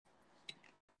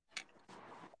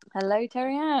Hello,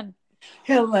 Terry Ann.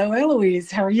 Hello,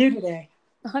 Eloise. How are you today?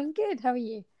 I'm good. How are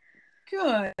you?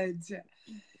 Good.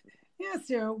 Yeah,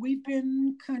 so we've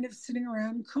been kind of sitting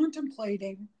around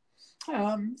contemplating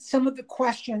some of the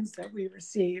questions that we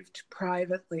received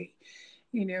privately.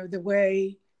 The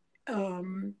way,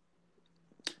 um,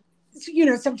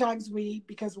 sometimes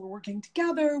because we're working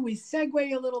together, we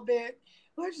segue a little bit.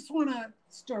 Well, I just want to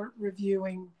start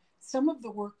reviewing some of the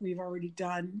work we've already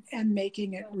done and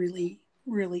making it really,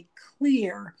 really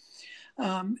clear,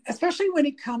 especially when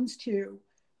it comes to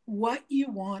what you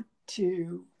want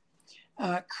to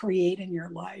create in your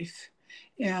life.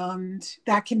 And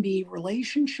that can be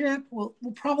relationship. We'll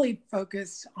probably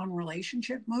focus on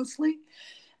relationship mostly,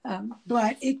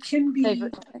 but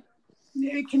Favorite topic?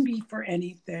 it can be for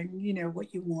anything.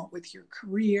 What you want with your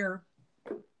career,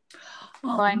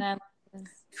 um, Finances.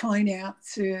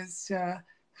 finances,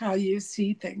 how you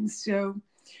see things. So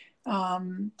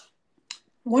um,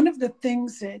 one of the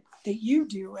things that you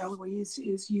do, Eloise,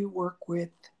 is you work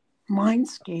with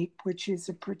Mindscape, which is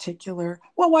a particular.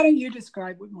 Well, why don't you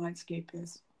describe what Mindscape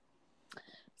is?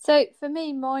 So for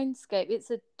me, Mindscape, it's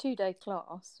a 2-day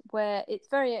class where it's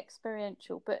very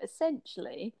experiential, but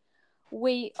essentially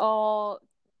we are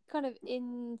kind of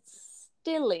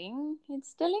instilling,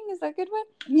 is that a good word?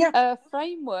 Yeah. A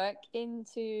framework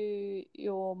into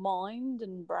your mind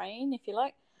and brain, if you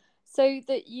like, so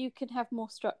that you can have more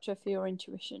structure for your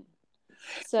intuition.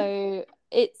 So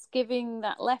it's giving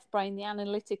that left brain, the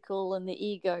analytical and the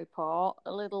ego part,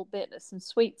 a little bit of some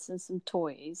sweets and some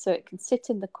toys so it can sit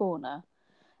in the corner.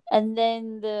 And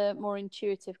then the more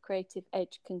intuitive, creative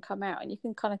edge can come out, and you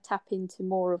can kind of tap into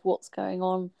more of what's going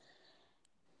on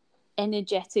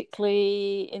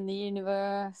energetically in the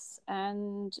universe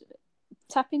and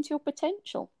tap into your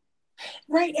potential.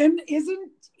 Right. And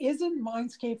isn't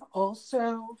Mindscape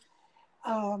also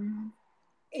a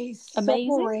Amazing.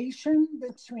 separation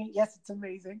between, yes, it's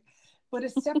amazing, but a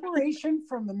separation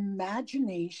from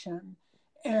imagination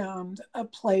and a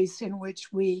place in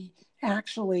which we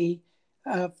actually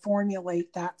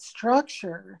formulate that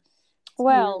structure to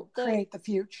Well, create the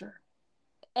future.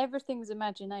 everything's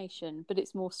imagination, but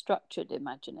it's more structured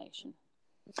imagination.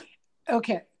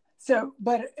 Okay. So,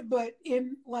 but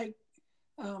in like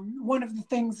one of the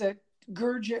things that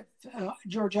Gurdjieff,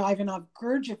 George Ivanov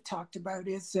Gurdjieff talked about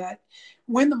is that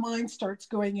when the mind starts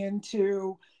going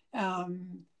into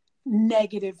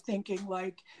negative thinking,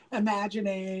 like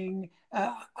imagining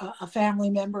a family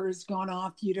member has gone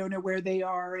off, you don't know where they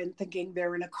are, and thinking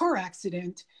they're in a car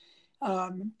accident,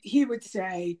 he would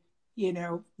say,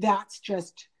 that's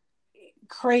just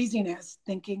craziness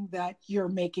thinking that you're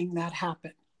making that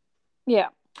happen. Yeah,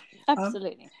 Um,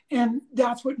 absolutely. and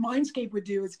that's what Mindscape would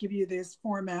do, is give you this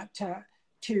format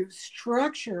to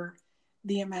structure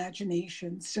the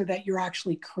imagination so that you're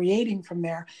actually creating from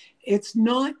there. It's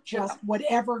not Yeah. just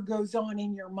whatever goes on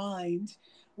in your mind,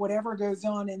 whatever goes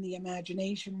on in the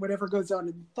imagination, whatever goes on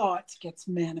in thoughts gets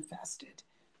manifested.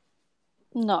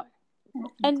 No.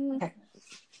 And Okay.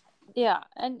 yeah,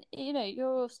 and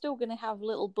you're still going to have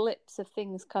little blips of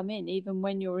things come in even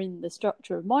when you're in the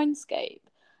structure of Mindscape,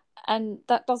 and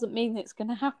that doesn't mean it's going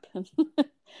to happen.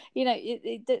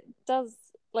 It does,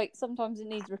 like, sometimes it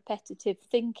needs repetitive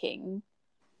thinking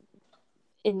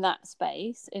in that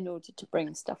space in order to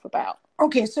bring stuff about.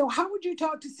 Okay, so how would you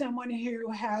talk to someone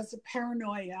who has a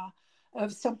paranoia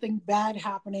of something bad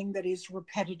happening that is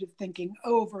repetitive thinking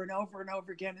over and over and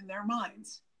over again in their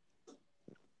minds?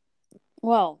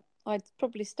 Well, I'd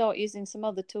probably start using some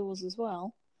other tools as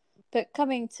well. But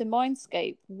coming to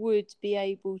Mindscape would be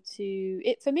able to,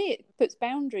 it for me, it puts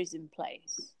boundaries in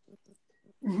place.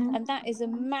 Mm-hmm. And that is a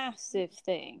massive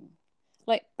thing.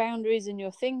 Like boundaries in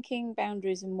your thinking,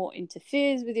 boundaries in what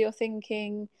interferes with your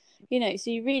thinking, so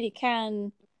you really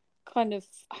can kind of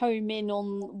home in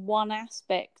on one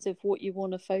aspect of what you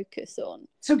want to focus on.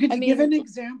 So could I you give mean, an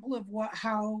example of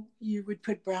how you would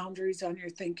put boundaries on your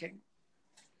thinking?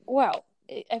 well,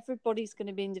 everybody's going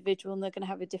to be individual and they're going to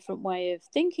have a different way of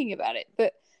thinking about it.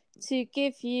 But to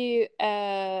give you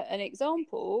an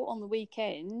example, on the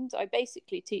weekend, I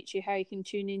basically teach you how you can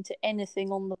tune into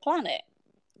anything on the planet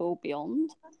or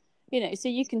beyond. So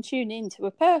you can tune into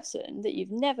a person that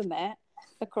you've never met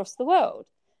across the world.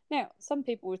 Now, some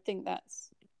people would think that's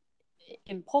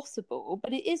impossible,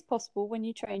 but it is possible when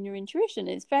you train your intuition.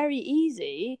 It's very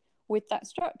easy with that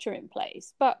structure in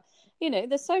place. But,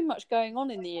 there's so much going on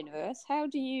in the universe. How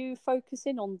do you focus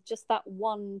in on just that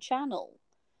one channel?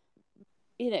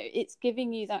 It's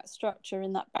giving you that structure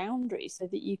and that boundary so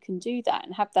that you can do that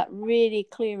and have that really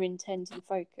clear intent and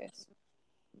focus.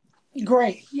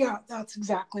 Great. Yeah, that's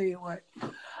exactly what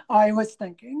I was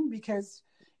thinking, because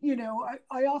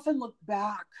I often look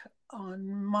back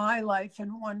on my life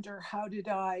and wonder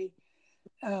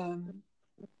um,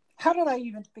 how did I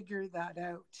even figure that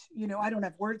out? I don't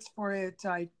have words for it.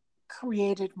 I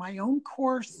created my own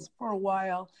course for a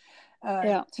while,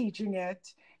 teaching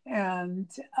it, and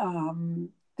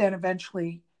then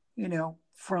eventually,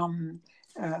 from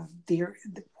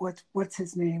what's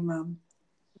his name?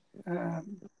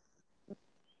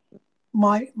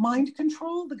 My Mind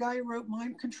Control, the guy who wrote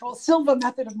Mind Control, Silva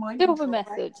Method of Mind Silva Control,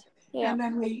 method. right? Yeah. And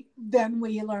then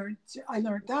we learned. I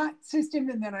learned that system,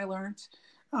 and then I learned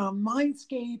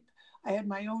Mindscape. I had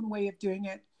my own way of doing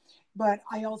it, but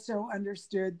I also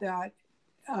understood that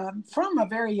from a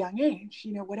very young age,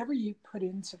 whatever you put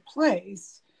into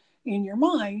place in your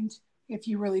mind, if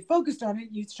you really focused on it,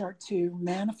 you'd start to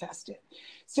manifest it.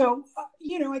 So, I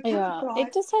kind of thought,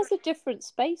 it just has a different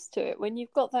space to it when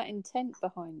you've got that intent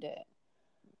behind it.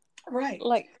 Right.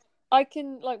 Like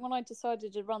when I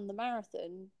decided to run the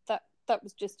marathon, that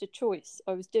was just a choice.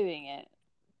 I was doing it.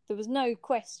 There was no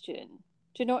question.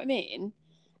 Do you know what I mean?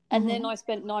 And then I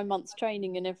spent 9 months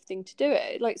training and everything to do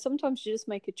it. Like sometimes you just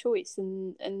make a choice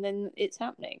and then it's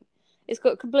happening. It's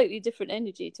got a completely different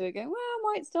energy to it. Going, well,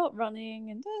 I might start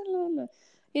running and blah, blah, blah.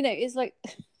 It's like,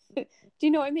 do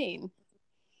you know what I mean?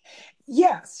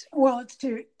 Yes. Well, it's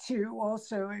to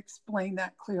also explain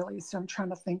that clearly. So I'm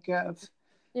trying to think of,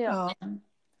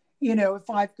 if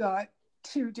I've got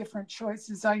two different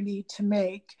choices I need to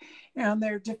make, and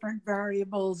there are different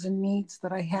variables and needs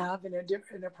that I have in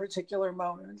a particular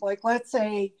moment. Like, let's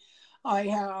say I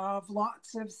have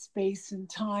lots of space and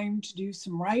time to do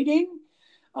some writing.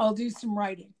 I'll do some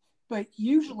writing, but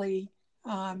usually,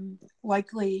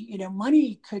 likely,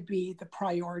 money could be the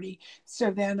priority.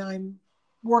 So then I'm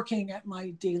working at my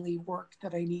daily work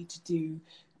that I need to do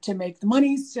to make the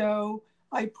money. So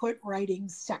I put writing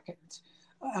second.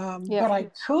 But I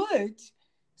could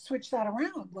switch that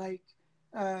around, like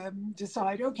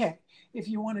decide, okay, if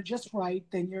you want to just write,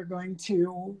 then you're going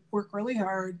to work really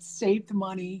hard, save the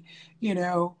money,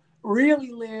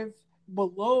 really live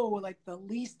below like the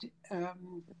least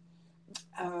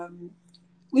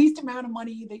amount of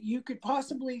money that you could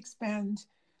possibly expend,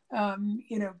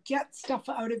 get stuff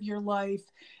out of your life,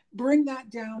 bring that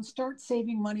down, start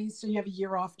saving money so you have a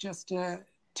year off just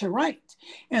to write.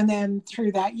 And then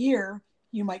through that year,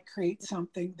 you might create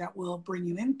something that will bring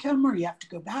you income, or you have to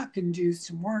go back and do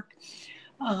some work.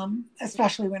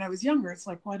 Especially when I was younger, it's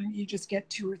like, why don't you just get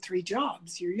 2 or 3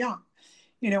 jobs? You're young.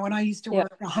 When I used to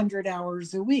work 100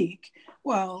 hours a week,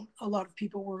 well, a lot of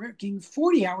people were working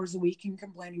 40 hours a week and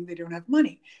complaining they don't have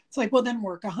money. It's like, well, then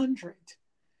work 100.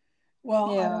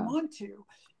 Well, I don't want to.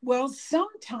 Well,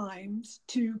 sometimes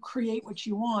to create what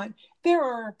you want, there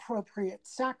are appropriate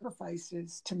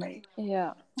sacrifices to make.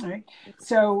 Yeah. Right.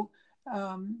 So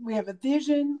we have a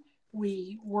vision.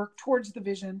 We work towards the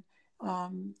vision.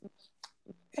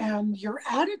 And your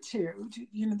attitude,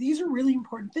 these are really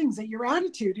important things, that your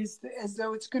attitude is as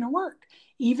though it's going to work,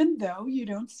 even though you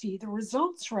don't see the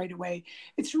results right away.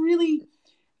 It's really,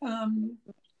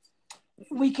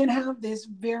 we can have this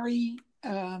very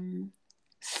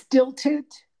stilted,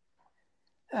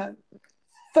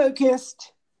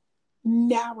 focused,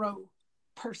 narrow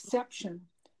perception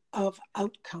of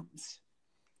outcomes.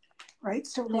 Right.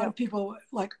 So a lot of people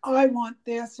like, I want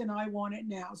this and I want it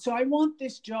now. So I want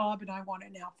this job and I want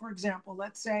it now. For example,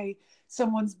 let's say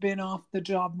someone's been off the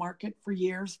job market for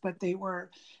years, but they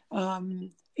were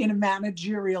in a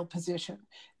managerial position.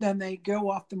 Then they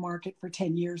go off the market for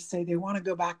 10 years, say they want to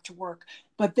go back to work,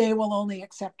 but they will only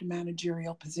accept a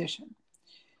managerial position.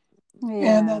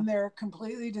 Yeah. And then they're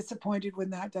completely disappointed when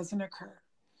that doesn't occur.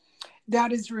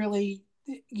 That is really,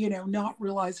 not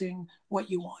realizing what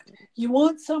you want. You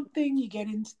want something, you get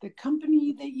into the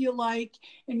company that you like,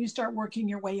 and you start working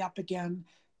your way up again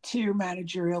to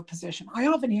managerial position. I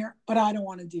often hear, but I don't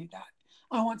want to do that.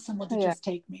 I want someone to just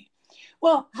take me.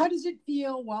 Well, how does it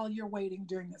feel while you're waiting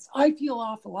doing this? I feel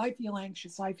awful. I feel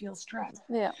anxious. I feel stressed.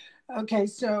 Yeah. Okay,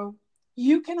 so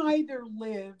you can either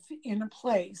live in a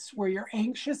place where you're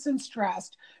anxious and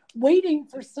stressed, waiting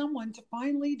for someone to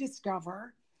finally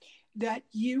discover that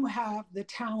you have the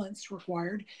talents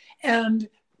required, and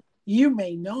you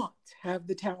may not have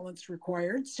the talents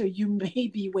required. So you may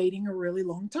be waiting a really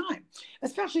long time,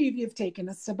 especially if you've taken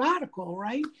a sabbatical,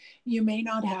 right? You may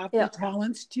not have the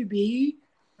talents to be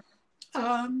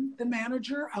the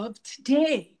manager of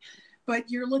today, but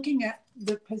you're looking at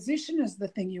the position as the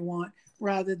thing you want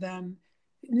rather than,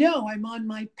 no, I'm on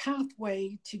my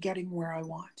pathway to getting where I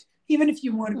want. Even if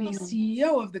you want to be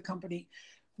CEO of the company,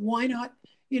 why not?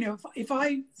 If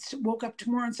I woke up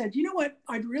tomorrow and said, you know what,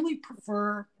 I'd really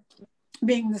prefer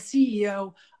being the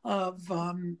CEO of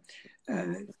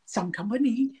some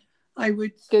company, I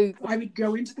would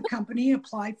go into the company,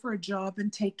 apply for a job,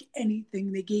 and take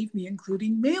anything they gave me,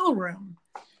 including mailroom.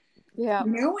 Yeah.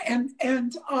 You know,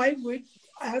 and I would,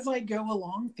 as I go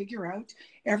along, figure out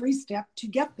every step to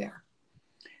get there.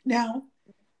 Now,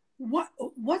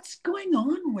 what's going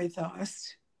on with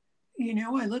us? You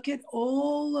know, I look at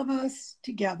all of us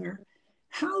together.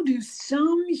 How do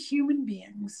some human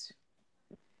beings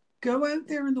go out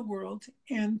there in the world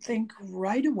and think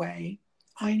right away,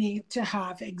 I need to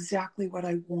have exactly what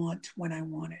I want when I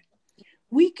want it?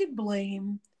 We could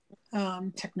blame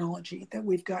technology, that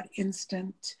we've got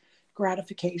instant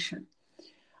gratification.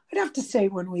 I'd have to say,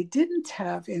 when we didn't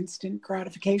have instant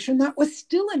gratification, that was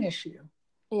still an issue.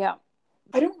 Yeah.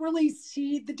 I don't really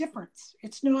see the difference.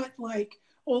 It's not like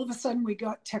all of a sudden we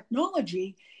got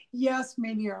technology. Yes,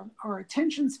 maybe our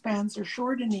attention spans are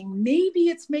shortening. Maybe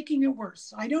it's making it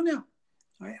worse. I don't know.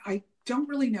 I don't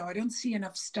really know. I don't see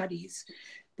enough studies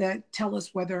that tell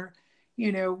us whether,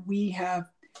 you know, we have,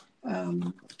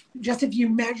 just if you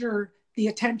measure the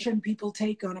attention people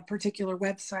take on a particular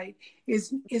website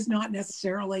is not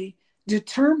necessarily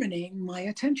determining my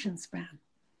attention span.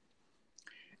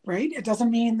 Right? It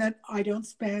doesn't mean that I don't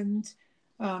spend.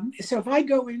 So if I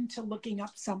go into looking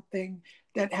up something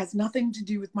that has nothing to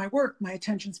do with my work, my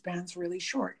attention span's really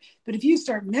short. But if you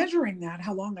start measuring that,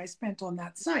 how long I spent on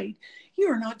that site, you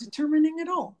are not determining at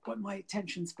all what my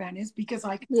attention span is, because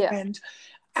I can spend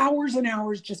hours and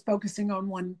hours just focusing on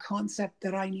one concept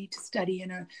that I need to study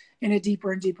in a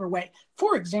deeper and deeper way.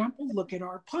 For example, look at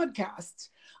our podcasts.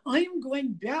 I am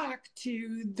going back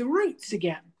to the roots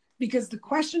again, because the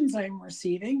questions I'm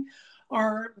receiving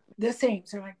are the same.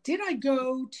 So like, did I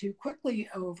go too quickly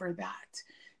over that?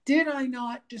 Did I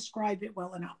not describe it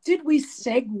well enough? Did we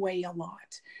segue a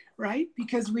lot, right?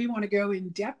 Because we want to go in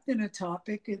depth in a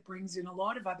topic. It brings in a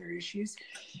lot of other issues.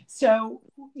 So,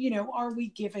 you know, are we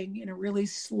giving in a really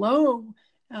slow,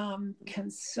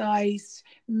 concise,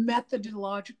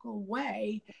 methodological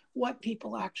way what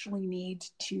people actually need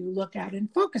to look at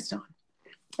and focus on?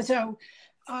 So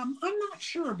I'm not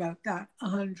sure about that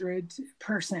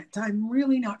 100%. I'm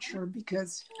really not sure,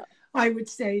 because I would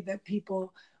say that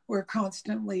people were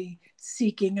constantly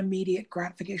seeking immediate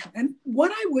gratification. And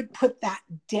what I would put that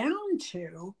down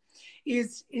to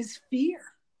is fear,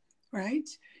 right?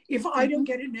 If I don't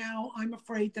get it now, I'm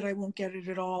afraid that I won't get it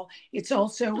at all. It's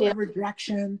also a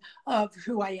rejection of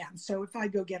who I am. So if I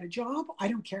go get a job, I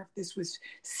don't care if this was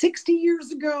 60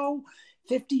 years ago,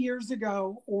 50 years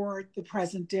ago, or the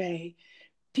present day.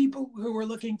 People who were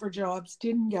looking for jobs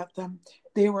didn't get them.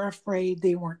 They were afraid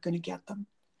they weren't going to get them.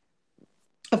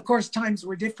 Of course, times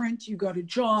were different. You got a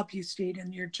job, you stayed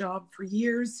in your job for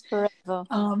years. Forever.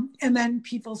 And then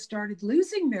people started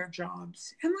losing their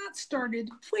jobs. And that started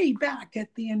way back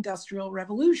at the Industrial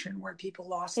Revolution, where people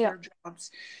lost their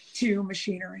jobs to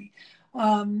machinery.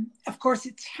 Of course,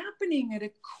 it's happening at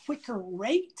a quicker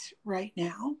rate right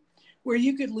now, where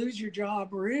you could lose your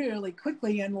job really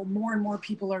quickly, and more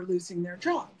people are losing their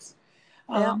jobs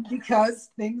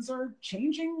because things are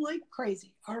changing like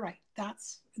crazy. All right,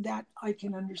 that I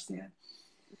can understand.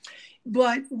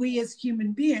 But we as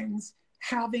human beings,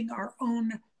 having our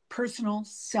own personal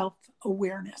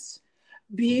self-awareness,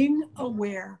 being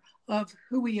aware of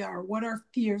who we are, what our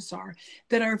fears are,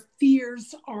 that our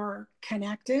fears are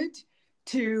connected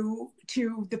to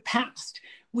the past.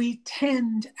 We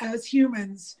tend, as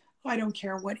humans, I don't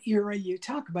care what era you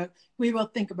talk about, we will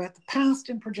think about the past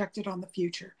and project it on the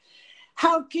future.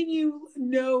 How can you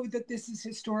know that this is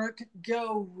historic?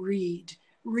 Go read.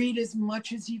 Read as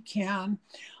much as you can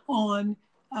on,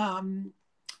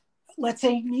 let's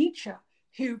say, Nietzsche,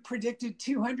 who predicted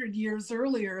 200 years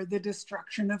earlier the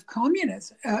destruction of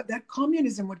communism, that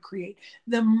communism would create,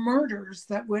 the murders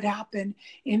that would happen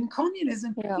in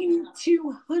communism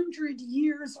 200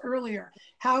 years earlier.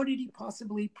 How did he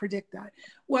possibly predict that?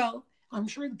 Well, I'm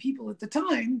sure the people at the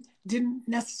time didn't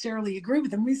necessarily agree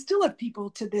with him. We still have people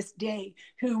to this day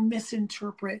who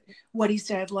misinterpret what he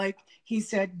said. Like he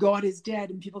said, God is dead.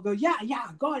 And people go, yeah,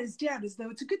 God is dead, as though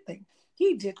it's a good thing.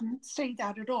 He didn't say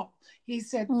that at all. He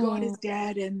said, God is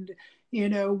dead, and, you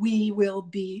know, we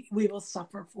will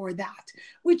suffer for that,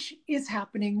 which is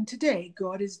happening today.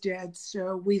 God is dead,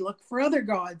 so we look for other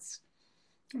gods.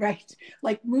 Right,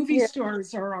 like movie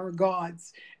stars are our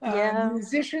gods.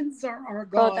 Musicians are our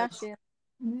gods.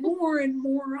 More and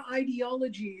more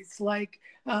ideologies, like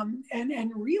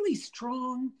and really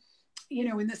strong. You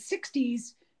know, in the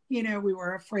 60s, you know, we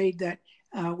were afraid that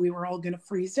we were all going to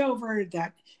freeze over.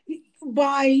 That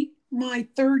by my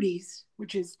 30s,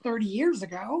 which is 30 years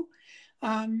ago,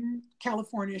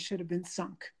 California should have been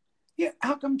sunk. Yeah,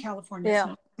 how come California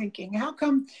sunk? thinking? How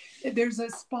come there's a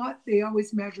spot they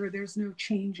always measure, there's no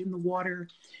change in the water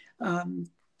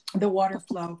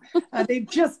flow? They've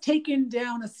just taken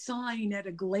down a sign at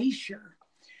a glacier.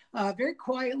 Very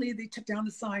quietly, they took down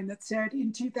a sign that said,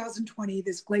 in 2020,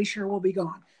 this glacier will be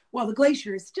gone. Well, the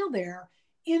glacier is still there,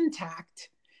 intact,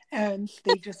 and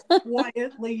they just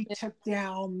quietly took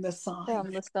down the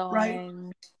sign, right?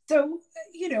 So,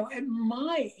 at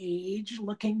my age,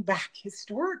 looking back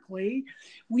historically,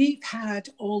 we've had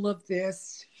all of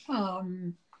this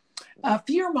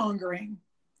fear-mongering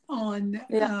on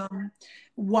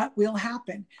what will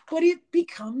happen. But it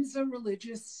becomes a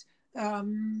religious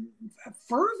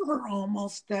fervor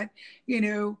almost that,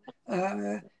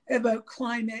 about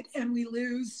climate, and we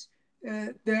lose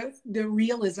the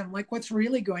realism, like what's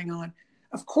really going on.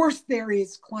 Of course, there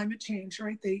is climate change,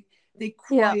 right? They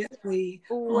quietly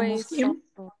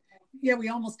we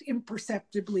almost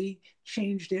imperceptibly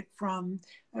changed it from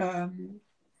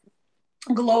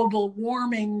global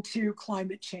warming to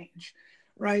climate change,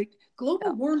 right?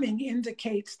 Global warming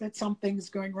indicates that something's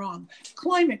going wrong.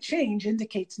 Climate change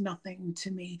indicates nothing to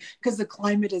me because the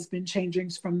climate has been changing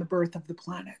from the birth of the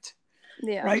planet.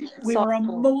 Right? We were a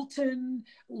molten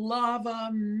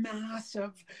lava mass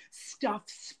of stuff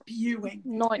spewing.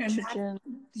 Nitrogen.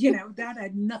 And that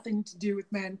had nothing to do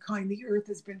with mankind. The earth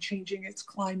has been changing its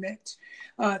climate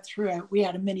throughout. We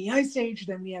had a mini ice age,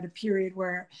 then we had a period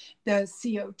where the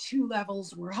CO2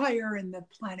 levels were higher and the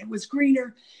planet was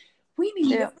greener. We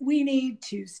need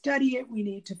to study it. We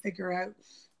need to figure out,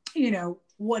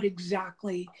 what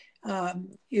exactly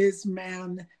is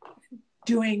man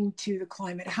doing to the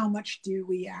climate? How much do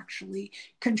we actually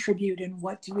contribute, and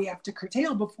what do we have to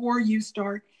curtail before you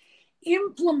start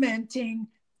implementing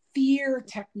fear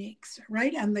techniques,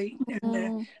 right? And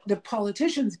the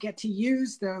politicians get to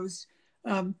use those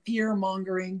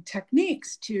fear-mongering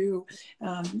techniques to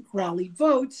rally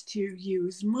votes, to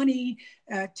use money,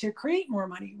 to create more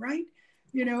money, right?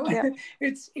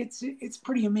 It's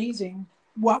pretty amazing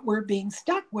what we're being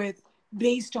stuck with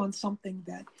based on something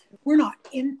that we're not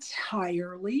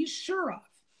entirely sure of,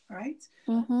 right?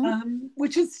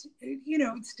 Which is,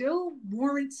 it still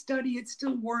warrants study, it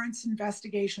still warrants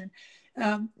investigation.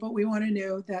 But we want to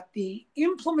know that the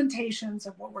implementations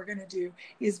of what we're going to do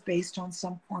is based on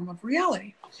some form of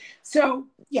reality. So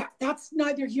that's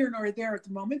neither here nor there at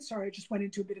the moment. Sorry, I just went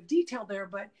into a bit of detail there,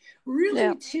 but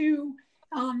really to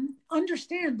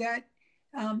understand that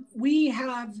we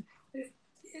have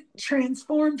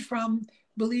transformed from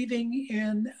believing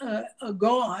in a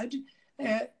God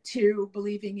to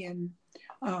believing in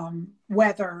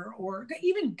weather, or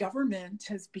even government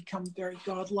has become very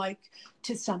godlike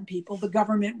to some people. The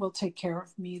government will take care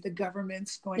of me. The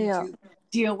government's going to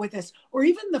deal with this. Or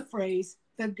even the phrase,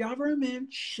 the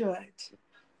government should,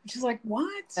 which is like,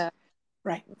 what?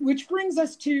 Right. Which brings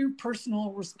us to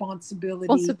personal responsibility.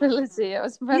 I was about to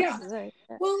say.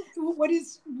 Well, what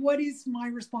is my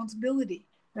responsibility,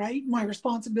 right? My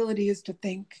responsibility is to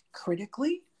think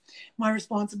critically. My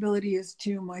responsibility is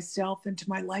to myself and to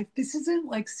my life. This isn't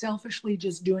like selfishly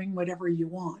just doing whatever you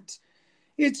want.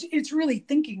 It's really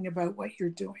thinking about what you're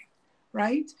doing,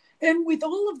 right? And with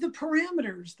all of the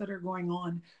parameters that are going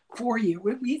on for you,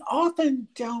 we often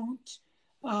don't,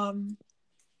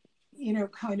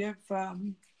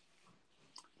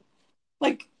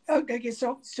 okay,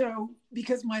 so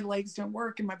because my legs don't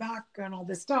work and my back and all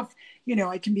this stuff,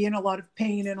 I can be in a lot of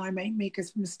pain, and I might make a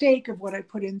mistake of what I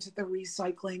put into the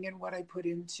recycling and what I put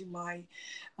into my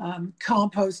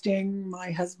composting.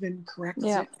 My husband corrects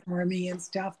it for me and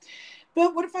stuff.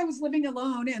 But what if I was living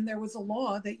alone and there was a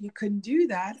law that you couldn't do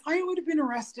that? I would have been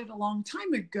arrested a long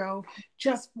time ago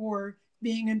just for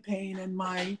being in pain and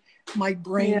my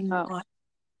brain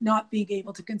not being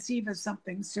able to conceive of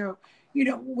something. So,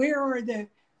 where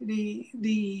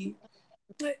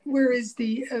is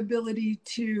the ability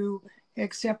to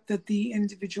accept that the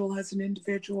individual has an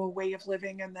individual way of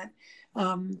living, and that,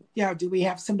 do we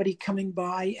have somebody coming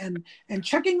by and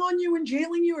checking on you and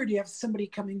jailing you, or do you have somebody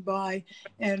coming by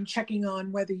and checking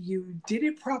on whether you did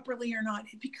it properly or not?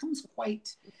 It becomes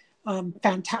quite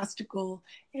fantastical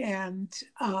and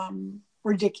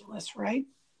ridiculous, right?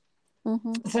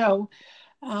 So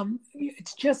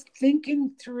it's just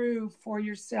thinking through for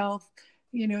yourself,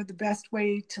 the best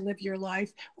way to live your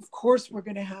life. Of course, we're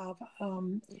going to have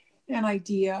an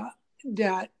idea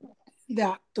that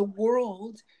the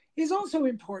world is also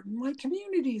important. My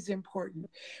community is important,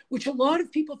 which a lot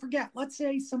of people forget. Let's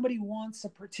say somebody wants a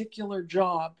particular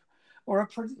job, or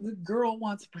the girl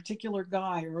wants a particular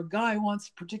guy, or a guy wants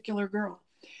a particular girl.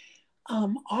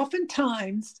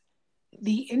 Oftentimes,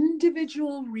 the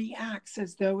individual reacts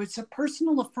as though it's a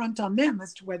personal affront on them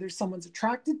as to whether someone's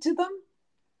attracted to them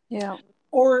Yeah.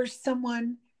 or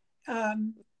someone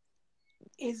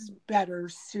is better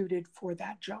suited for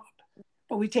that job,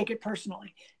 but we take it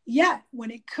personally. Yet,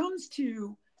 when it comes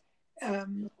to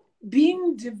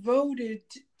being devoted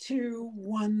to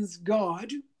one's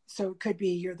God, so it could be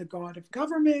you're the God of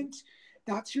government,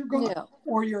 that's your God, Yeah.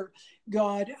 or your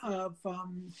God of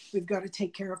we've got to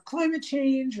take care of climate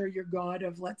change, or your God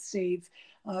of let's save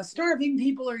starving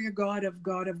people, or your God of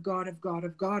God of God of God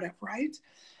of God of, right?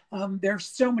 There's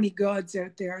so many gods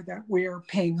out there that we're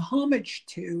paying homage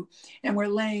to, and we're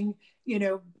laying,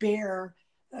 bare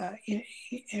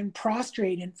and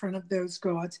prostrate in front of those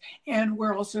gods. And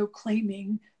we're also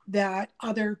claiming that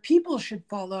other people should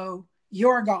follow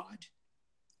your God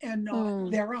and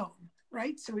not their own,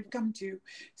 right? So we've come to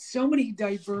so many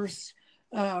diverse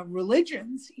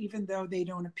religions, even though they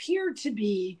don't appear to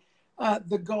be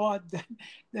the God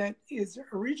that is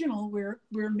original.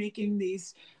 We're making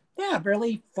these,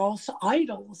 really false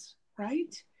idols,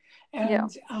 right? Yeah.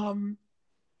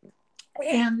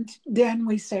 And then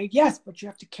we say, yes, but you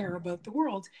have to care about the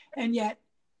world. And yet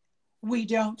we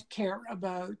don't care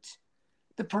about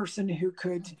the person who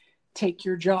could take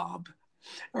your job,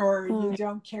 or you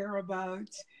don't care about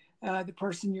the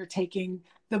person you're taking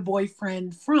the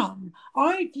boyfriend from.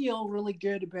 I feel really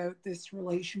good about this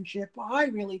relationship. I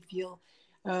really feel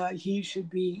he should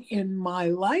be in my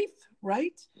life,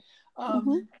 right?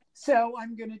 So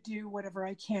I'm going to do whatever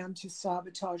I can to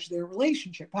sabotage their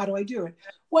relationship. How do I do it?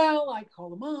 Well, I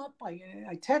call him up,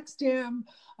 I text him,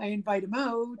 I invite him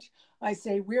out, I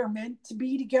say, we're meant to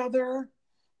be together.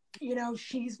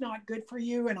 She's not good for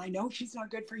you, and I know she's not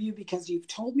good for you because you've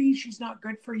told me she's not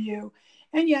good for you,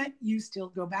 and yet you still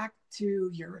go back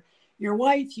to your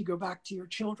wife, you go back to your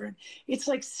children. It's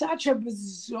like such a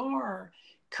bizarre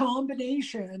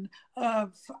combination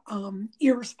of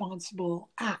irresponsible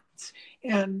acts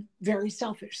and very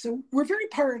selfish. So we're very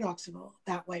paradoxical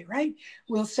that way, right?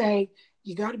 We'll say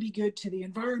you got to be good to the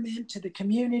environment, to the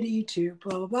community, to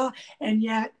blah blah blah, and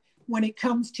yet when it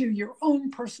comes to your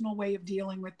own personal way of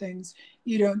dealing with things,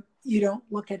 you don't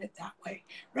look at it that way,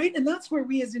 right? And that's where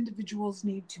we as individuals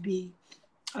need to be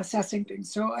assessing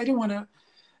things. So I don't want to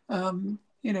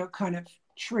kind of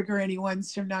trigger anyone,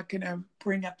 so I'm not going to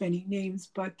bring up any names,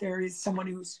 but there is someone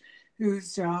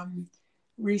who's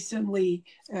recently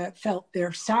felt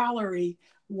their salary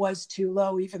was too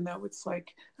low, even though it's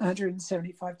like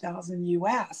 175,000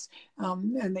 US,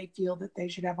 and they feel that they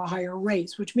should have a higher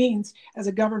raise, which means as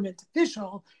a government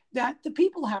official that the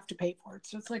people have to pay for it.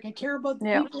 So it's like, I care about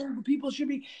the people should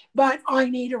be, but I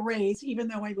need a raise, even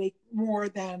though I make more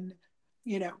than,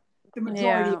 the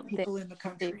majority of people in the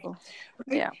country. Right?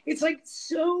 Yeah. It's like,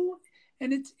 so,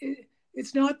 and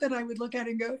it's not that I would look at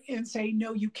it and go and say,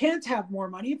 no, you can't have more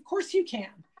money. Of course you can.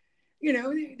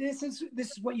 This is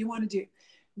what you want to do.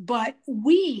 But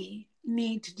we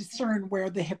need to discern where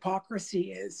the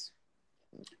hypocrisy is.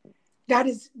 That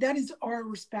is our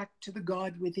respect to the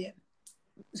God within.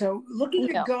 So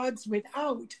looking at gods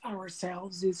without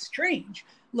ourselves is strange.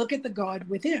 Look at the God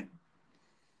within,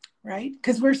 right?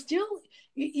 Because we're still,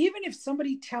 even if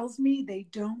somebody tells me they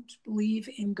don't believe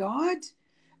in God,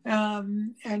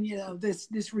 and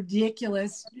this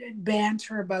ridiculous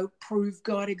banter about prove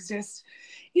God exists,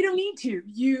 you don't need to.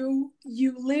 You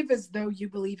live as though you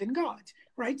believe in God,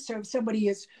 right? So if somebody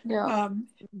is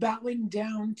bowing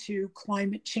down to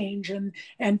climate change and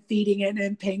feeding it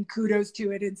and paying kudos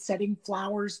to it and setting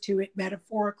flowers to it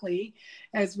metaphorically,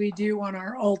 as we do on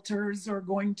our altars or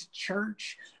going to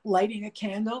church, lighting a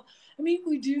candle. I mean,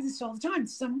 we do this all the time.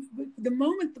 The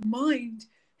moment the mind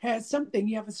has something,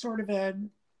 you have a sort of a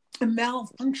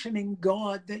malfunctioning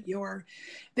God that you're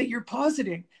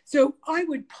positing. So I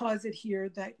would posit here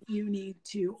that you need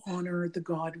to honor the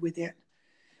God within,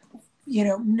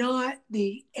 not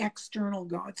the external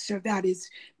God. So that is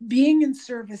being in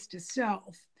service to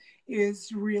self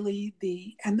is really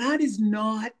and that is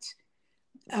not,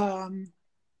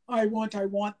 I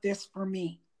want this for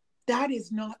me. That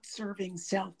is not serving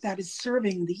self. That is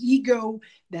serving the ego.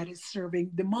 That is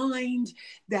serving the mind.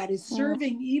 That is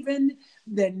serving even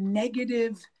the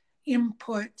negative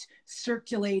input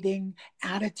circulating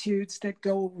attitudes that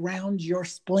go around your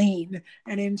spleen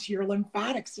and into your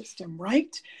lymphatic system,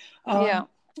 right?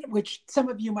 Which some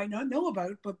of you might not know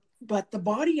about, but the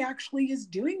body actually is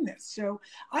doing this. So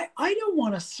I don't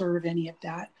want to serve any of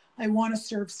that. I want to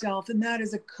serve self, and that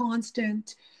is a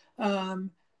constant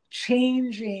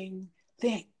changing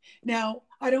thing. Now,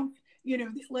 I don't,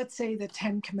 let's say the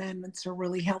 10 commandments are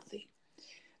really healthy.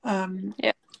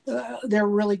 They're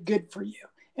really good for you.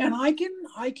 And I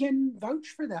can vouch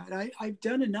for that. I've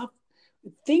done enough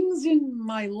things in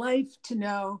my life to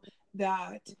know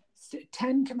that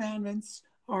 10 commandments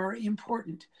are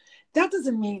important. That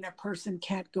doesn't mean a person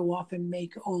can't go off and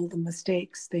make all the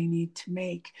mistakes they need to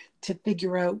make to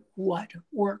figure out what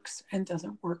works and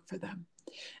doesn't work for them.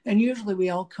 And usually we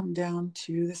all come down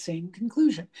to the same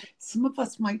conclusion. Some of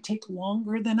us might take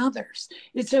longer than others.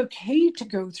 It's okay to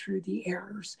go through the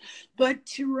errors, but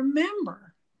to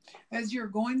remember as you're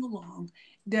going along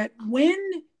that when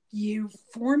you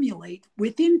formulate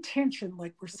with intention,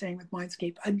 like we're saying with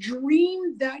Mindscape, a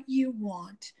dream that you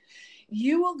want,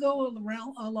 you will go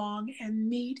around along and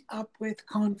meet up with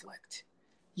conflict.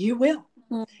 You will.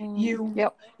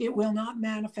 Yep. It will not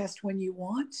manifest when you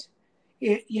want.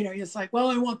 It's like, well,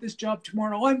 I want this job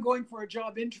tomorrow. I'm going for a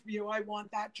job interview. I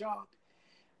want that job.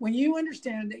 When you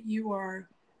understand that you are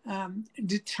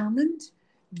determined,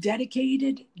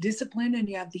 dedicated, disciplined, and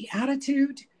you have the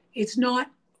attitude, it's not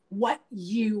what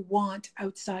you want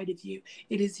outside of you.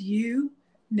 It is you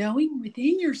knowing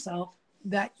within yourself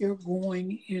that you're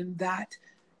going in that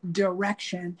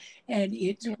direction, and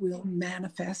it will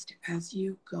manifest as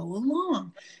you go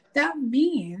along. That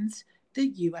means that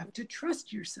you have to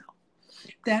trust yourself.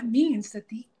 That means that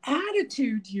the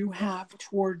attitude you have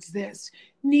towards this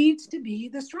needs to be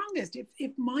the strongest.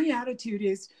 If my attitude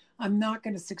is, I'm not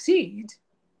going to succeed,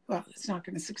 well, it's not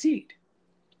going to succeed.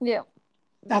 Yeah.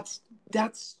 That's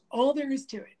all there is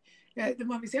to it. The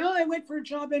moment we say, oh, I went for a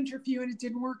job interview and it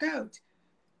didn't work out.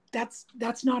 That's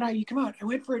not how you come out. I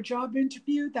went for a job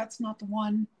interview. That's not the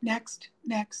one. Next.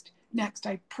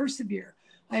 I persevere.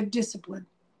 I have discipline.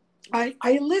 I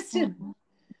listen. Mm-hmm.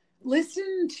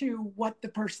 Listen to what the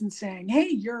person's saying. Hey,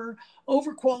 you're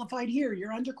overqualified here. You're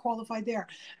underqualified there.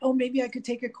 Oh, maybe I could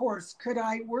take a course. Could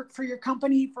I work for your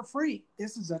company for free?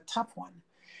 This is a tough one,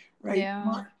 right?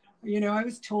 Yeah. I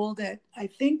was told at, I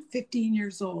think, 15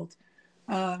 years old,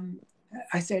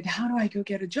 I said, how do I go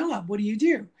get a job? What do you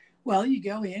do? Well, you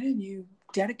go in and you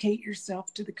dedicate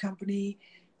yourself to the company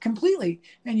completely.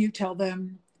 And you tell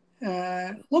them,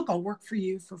 look, I'll work for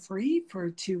you for free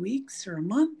for 2 weeks or a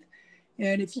month.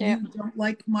 And if you don't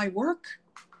like my work,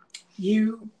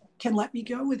 you can let me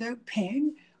go without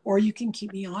paying, or you can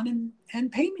keep me on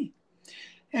and pay me.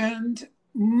 And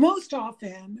most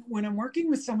often when I'm working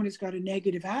with someone who's got a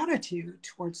negative attitude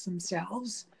towards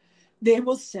themselves, they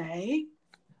will say,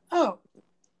 oh,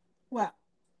 well,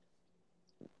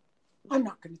 I'm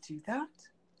not going to do that.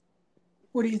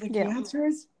 What do you think the answer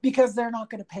is? Because they're not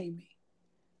going to pay me.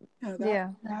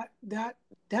 That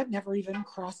never even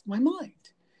crossed my mind,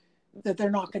 that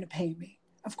they're not going to pay me.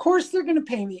 Of course they're going to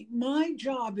pay me. My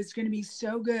job is going to be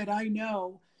so good. I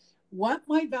know what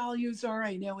my values are.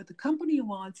 I know what the company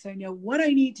wants. I know what I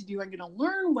need to do. I'm going to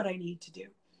learn what I need to do.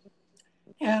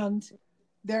 And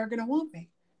they're going to want me.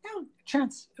 Now,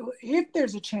 if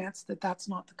there's a chance that that's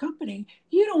not the company,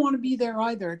 you don't want to be there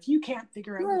either if you can't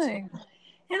figure out what's going on.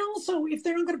 And also, if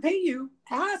they're not going to pay you,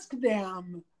 ask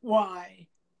them why.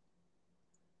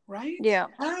 Right? Yeah.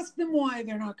 Ask them why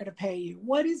they're not going to pay you.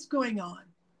 What is going on?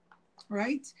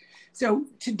 Right? So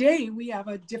today we have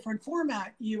a different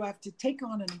format. You have to take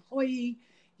on an employee.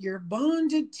 You're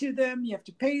bonded to them. You have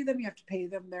to pay them. You have to pay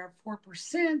them their 4%.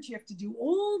 You have to do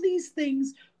all these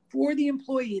things for the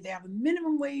employee. They have a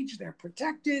minimum wage. They're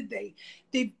protected.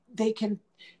 They can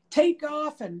take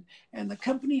off, and the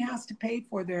company has to pay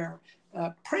for their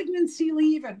pregnancy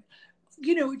leave, and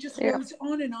it just goes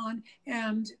on.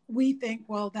 And we think,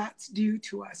 well, that's due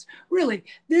to us. Really,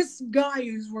 this guy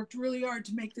who's worked really hard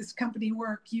to make this company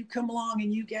work, you come along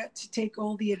and you get to take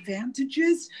all the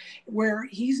advantages where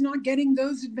he's not getting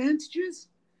those advantages.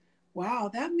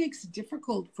 Wow, that makes it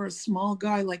difficult for a small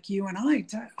guy like you and I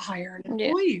to hire an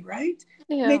employee, right?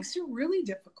 Yeah. Makes it really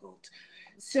difficult.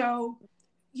 So,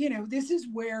 this is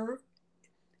where,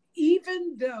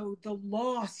 even though the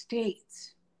law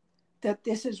states that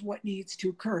this is what needs to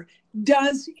occur,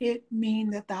 does it mean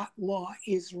that that law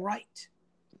is right?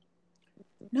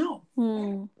 No.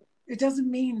 It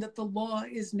doesn't mean that the law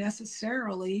is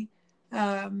necessarily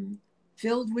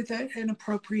filled with an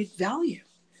appropriate value,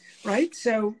 right?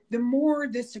 So the more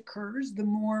this occurs, the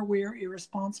more we're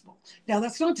irresponsible. Now,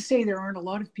 that's not to say there aren't a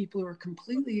lot of people who are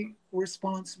completely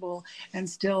responsible and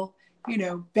still,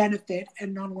 benefit,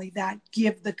 and not only that,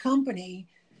 give the company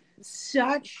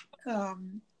such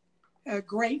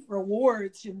great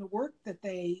rewards in the work that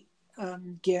they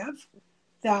give,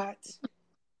 that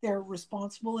they're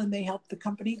responsible and they help the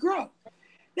company grow.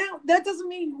 Now, that doesn't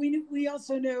mean we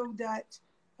also know that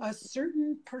a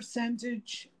certain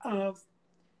percentage of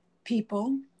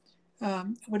people,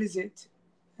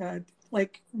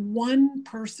 like one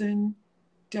person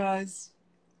does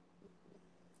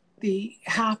the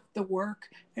half the work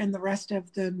and the rest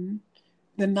of the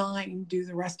 9 do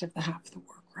the rest of the half the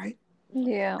work, right?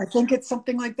 Yeah. I think it's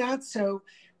something like that. So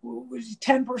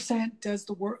 10% does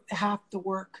the work, half the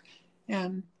work,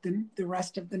 and the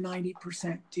rest of the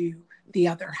 90% do the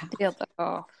other half. The other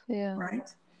half. Yeah.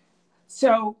 Right.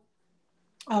 So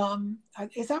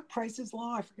is that Price's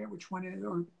law? I forget which one it is,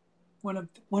 or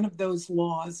one of those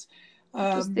laws.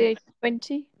 Just the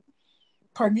 80-20?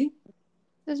 Pardon me?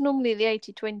 There's normally the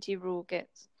 80-20 rule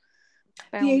gets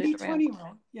The bounded 80-20 around.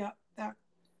 rule. Yeah.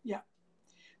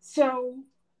 So,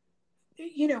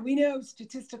 we know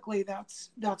statistically that's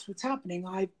what's happening.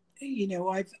 I've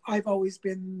always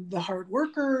been the hard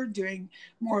worker, doing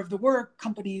more of the work.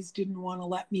 Companies didn't want to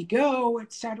let me go,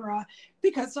 etc.,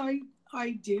 because I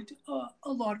did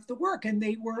a lot of the work, and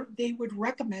they would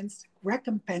recompense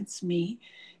me,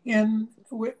 and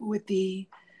with the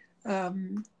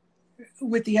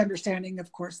understanding,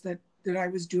 of course, that I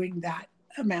was doing that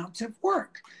amount of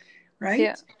work, right?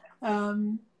 Yeah.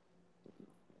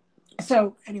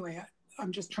 So anyway,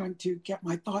 I'm just trying to get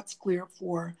my thoughts clear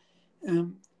for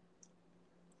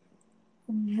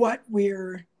what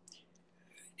we're,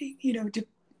 the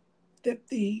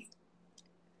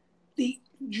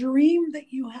dream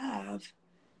that you have,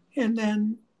 and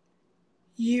then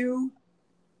you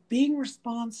being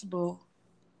responsible,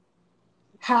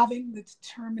 having the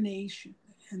determination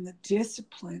and the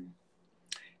discipline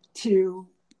to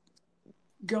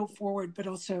go forward, but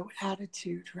also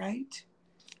attitude, right?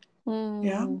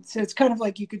 Yeah. So it's kind of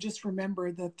like you could just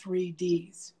remember the 3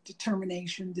 Ds: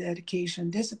 determination,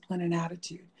 dedication, discipline, and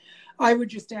attitude. I would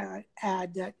just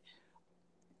add that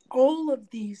all of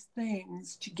these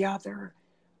things together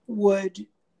would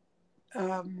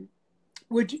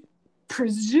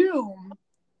presume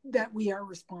that we are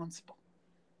responsible,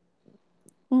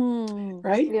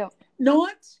 right? Yeah.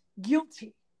 Not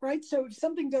guilty, right? So if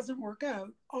something doesn't work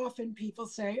out, often people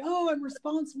say, "Oh, I'm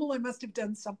responsible. I must have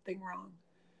done something wrong."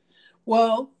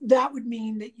 Well, that would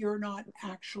mean that you're not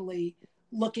actually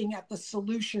looking at the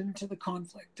solution to the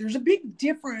conflict. There's a big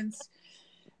difference.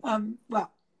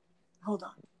 Well, hold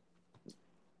on.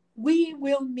 We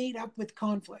will meet up with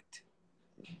conflict.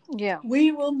 Yeah.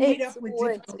 We will meet up with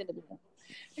difficulty.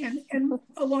 And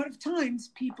a lot of times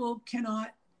people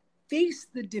cannot face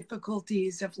the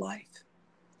difficulties of life,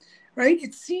 right?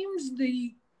 It seems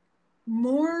the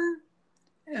more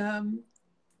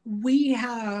we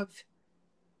have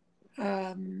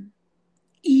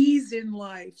ease in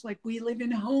life, like we live in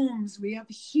homes, we have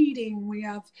heating, we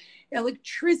have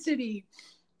electricity,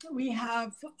 we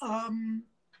have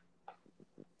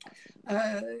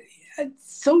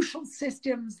social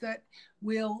systems that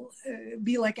will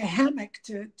be like a hammock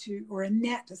to or a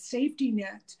net, a safety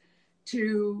net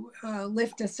to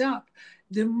lift us up.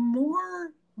 The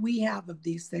more we have of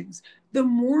these things, the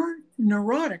more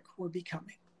neurotic we're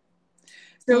becoming.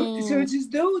 So it's as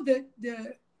though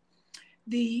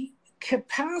the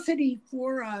capacity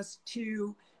for us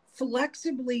to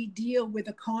flexibly deal with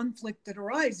a conflict that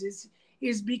arises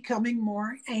is becoming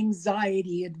more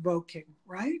anxiety invoking,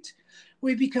 right?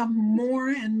 We become more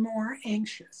and more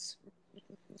anxious.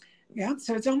 Yeah,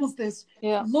 so it's almost this,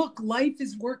 look, life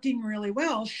is working really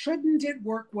well. Shouldn't it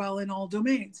work well in all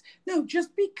domains? No,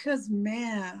 just because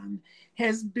man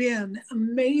has been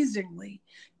amazingly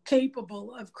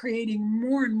capable of creating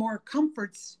more and more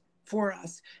comforts for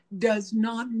us does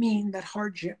not mean that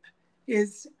hardship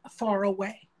is far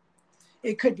away.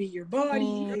 It could be your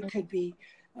body, it could be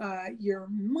your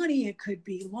money, it could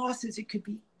be losses, it could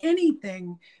be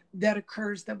anything that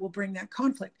occurs that will bring that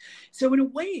conflict. So in a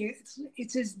way,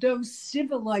 it's as though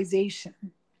civilization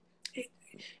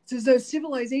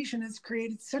has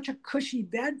created such a cushy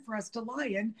bed for us to lie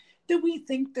in that we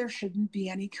think there shouldn't be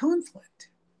any conflict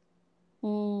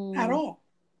at all.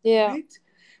 Yeah. Right?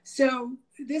 So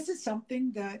this is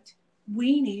something that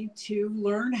we need to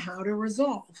learn how to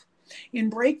resolve. In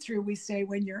Breakthrough, we say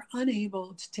when you're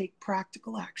unable to take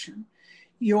practical action,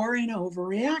 you're in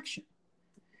overreaction,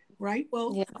 right?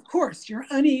 Well, of course, you're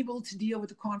unable to deal with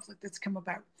the conflict that's come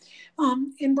about.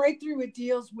 In Breakthrough, it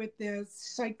deals with the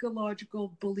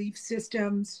psychological belief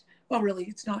systems. Well, really,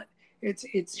 it's not.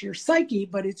 It's your psyche,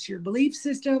 but it's your belief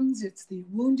systems. It's the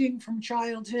wounding from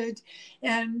childhood,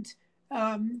 and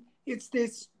it's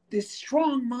this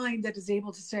strong mind that is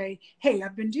able to say, "Hey,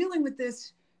 I've been dealing with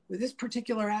this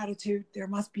particular attitude. There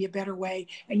must be a better way."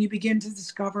 And you begin to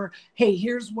discover, "Hey,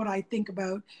 here's what I think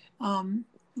about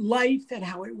life and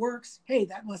how it works. Hey,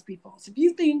 that must be false." If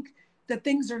you think that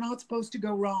things are not supposed to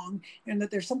go wrong and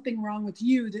that there's something wrong with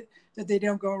you that they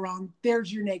don't go wrong,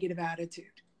 there's your negative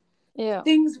attitude. Yeah.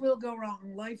 Things will go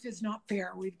wrong. Life is not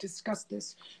fair. We've discussed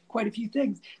this quite a few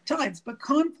times, but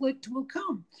conflict will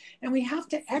come. And we have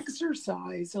to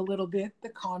exercise a little bit the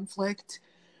conflict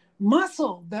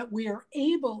muscle that we are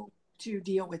able to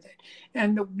deal with it.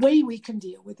 And the way we can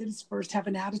deal with it is first have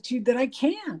an attitude that I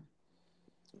can.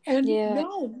 And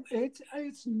no,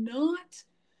 it's not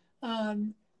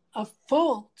a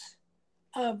fault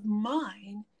of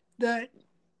mine that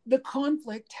the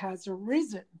conflict has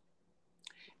arisen,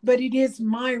 but it is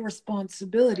my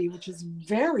responsibility, which is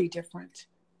very different,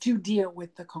 to deal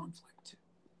with the conflict.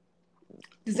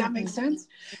 Does that make sense?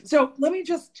 So let me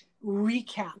just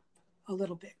recap a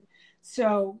little bit.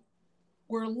 So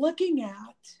we're looking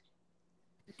at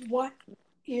what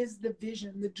is the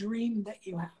vision, the dream that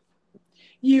you have.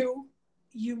 You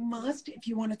must, if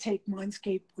you want to take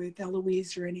Mindscape with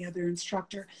Eloise or any other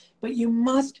instructor, but you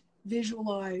must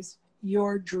visualize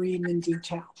your dream in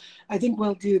detail. I think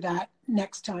we'll do that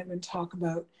next time and talk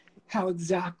about how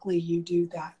exactly you do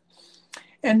that.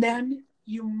 And then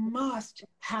you must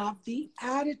have the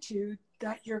attitude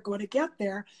that you're going to get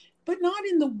there, but not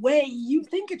in the way you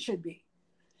think it should be.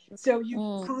 So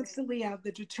you constantly have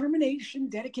the determination,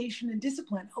 dedication, and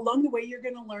discipline. Along the way, you're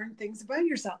going to learn things about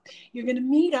yourself. You're going to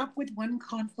meet up with one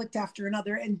conflict after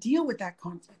another and deal with that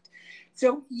conflict.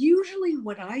 So usually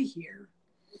what I hear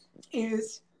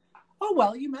is, oh,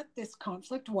 well, you met this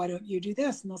conflict. Why don't you do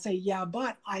this? And they'll say, yeah,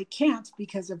 but I can't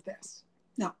because of this.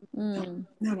 No.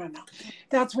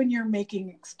 That's when you're making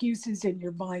excuses and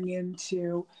you're buying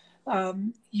into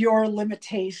your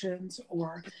limitations,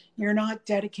 or you're not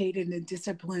dedicated and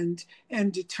disciplined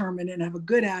and determined and have a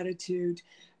good attitude,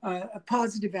 a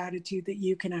positive attitude that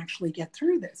you can actually get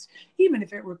through this, even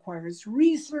if it requires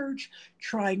research,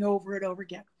 trying over and over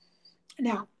again.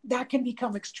 Now, that can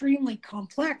become extremely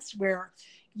complex where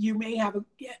you may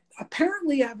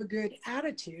apparently have a good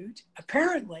attitude,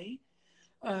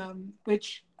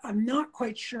 which I'm not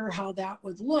quite sure how that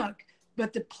would look,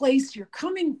 but the place you're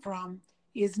coming from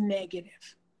is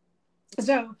negative.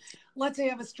 So let's say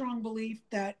I have a strong belief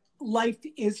that life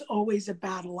is always a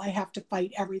battle. I have to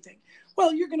fight everything.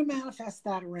 Well, you're going to manifest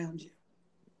that around you.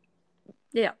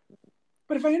 Yeah.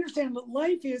 But if I understand that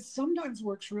life sometimes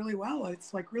works really well,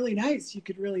 it's like really nice. You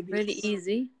could really be really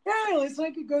easy. Yeah, it's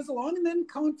like it goes along, and then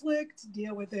conflict,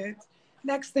 deal with it.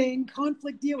 Next thing,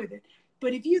 conflict, deal with it.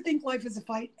 But if you think life is a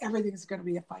fight, everything's going to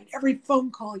be a fight. Every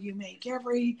phone call you make,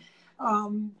 every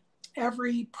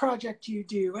project you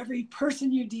do, every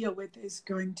person you deal with is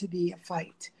going to be a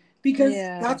fight, because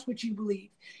that's what you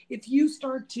believe. If you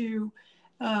start to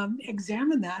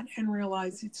examine that and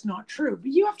realize it's not true,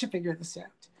 but you have to figure this out.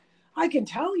 I can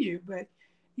tell you, but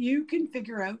you can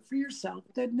figure out for yourself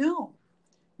that no,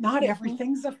 not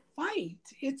everything's a fight.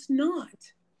 It's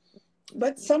not.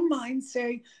 But some minds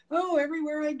say, oh,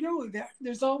 everywhere I go,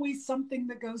 there's always something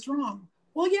that goes wrong.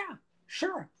 Well, yeah,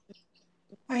 sure.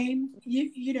 I mean,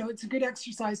 you know, it's a good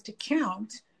exercise to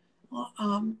count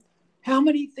how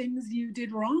many things you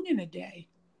did wrong in a day.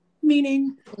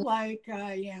 Meaning, like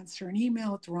I answer an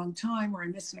email at the wrong time, or I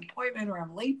miss an appointment, or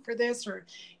I'm late for this, or,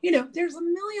 you know, there's a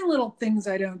million little things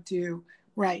I don't do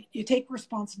right. You take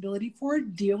responsibility for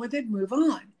it, deal with it, move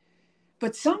on.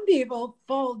 But some people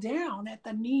fall down at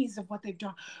the knees of what they've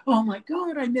done. Oh my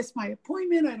God, I missed my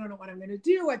appointment. I don't know what I'm going to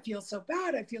do. I feel so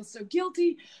bad. I feel so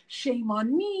guilty. Shame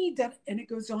on me. And it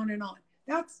goes on and on.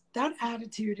 That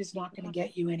attitude is not going to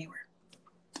get you anywhere.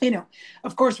 You know,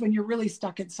 of course, when you're really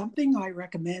stuck in something, I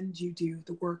recommend you do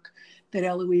the work that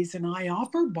Eloise and I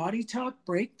offer, Body Talk,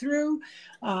 Breakthrough,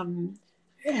 and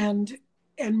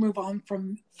move on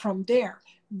from there.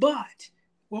 But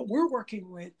what we're working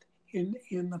with in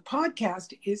the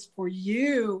podcast is for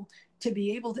you to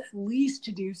be able to at least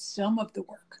to do some of the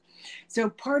work. So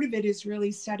part of it is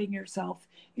really setting yourself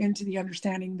into the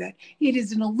understanding that it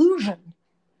is an illusion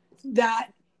that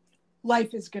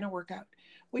life is going to work out.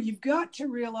 Well, you've got to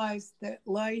realize that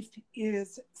life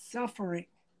is suffering.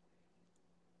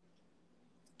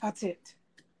 That's it.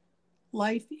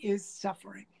 Life is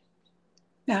suffering.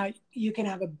 Now, you can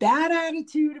have a bad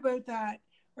attitude about that,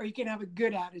 or you can have a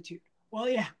good attitude. Well,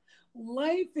 yeah,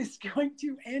 life is going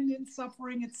to end in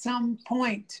suffering at some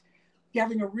point. You're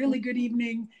having a really good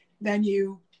evening, then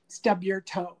you stub your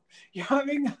toe. You're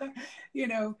having,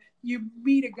 you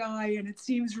meet a guy and it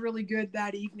seems really good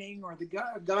that evening, or the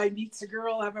guy meets a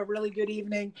girl, have a really good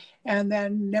evening, and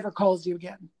then never calls you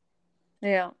again.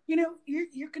 Yeah.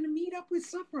 You're going to meet up with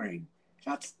suffering.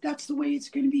 That's the way it's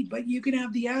going to be. But you can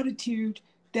have the attitude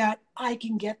that I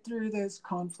can get through those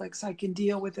conflicts. I can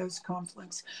deal with those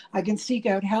conflicts. I can seek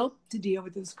out help to deal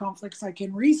with those conflicts. I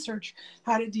can research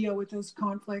how to deal with those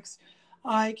conflicts.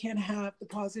 I can have the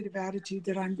positive attitude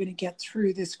that I'm going to get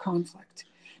through this conflict,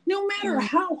 no matter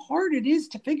how hard it is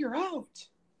to figure out,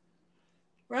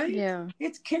 right? Yeah.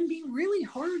 It can be really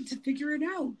hard to figure it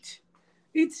out.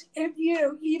 It's,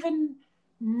 even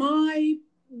my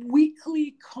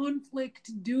weekly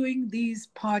conflict doing these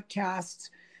podcasts,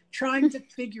 trying to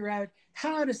figure out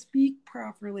how to speak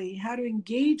properly, how to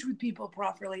engage with people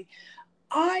properly.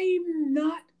 I'm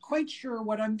not quite sure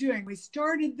what I'm doing. We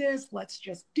started this, let's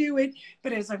just do it.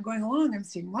 But as I'm going along, I'm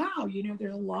seeing, wow,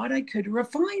 there's a lot I could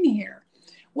refine here.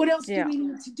 What else do we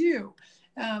need to do?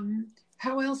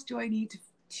 How else do I need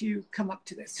to come up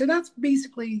to this? So that's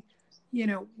basically,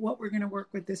 what we're going to work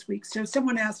with this week. So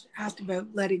someone asked about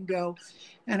letting go.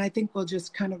 And I think we'll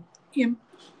just kind of,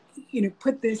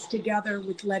 put this together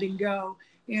with letting go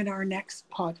in our next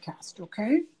podcast.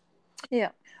 Okay. Yeah.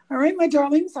 All right, my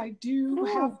darlings, I do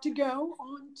have to go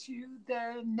on to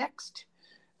the next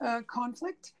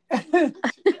conflict and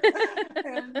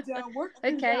work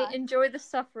through that. Enjoy the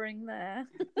suffering there.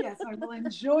 Yes, I will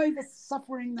enjoy the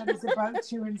suffering that is about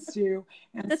to ensue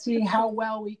and see how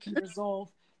well we can resolve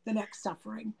the next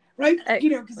suffering, right?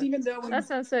 Excellent. Because even though that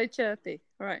sounds so chirpy,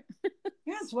 right?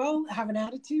 Yes, well, have an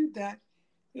attitude that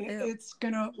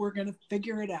we're gonna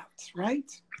figure it out, right?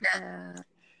 Yeah.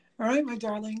 All right, my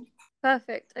darling.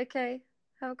 Perfect. Okay.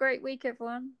 Have a great week,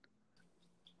 everyone.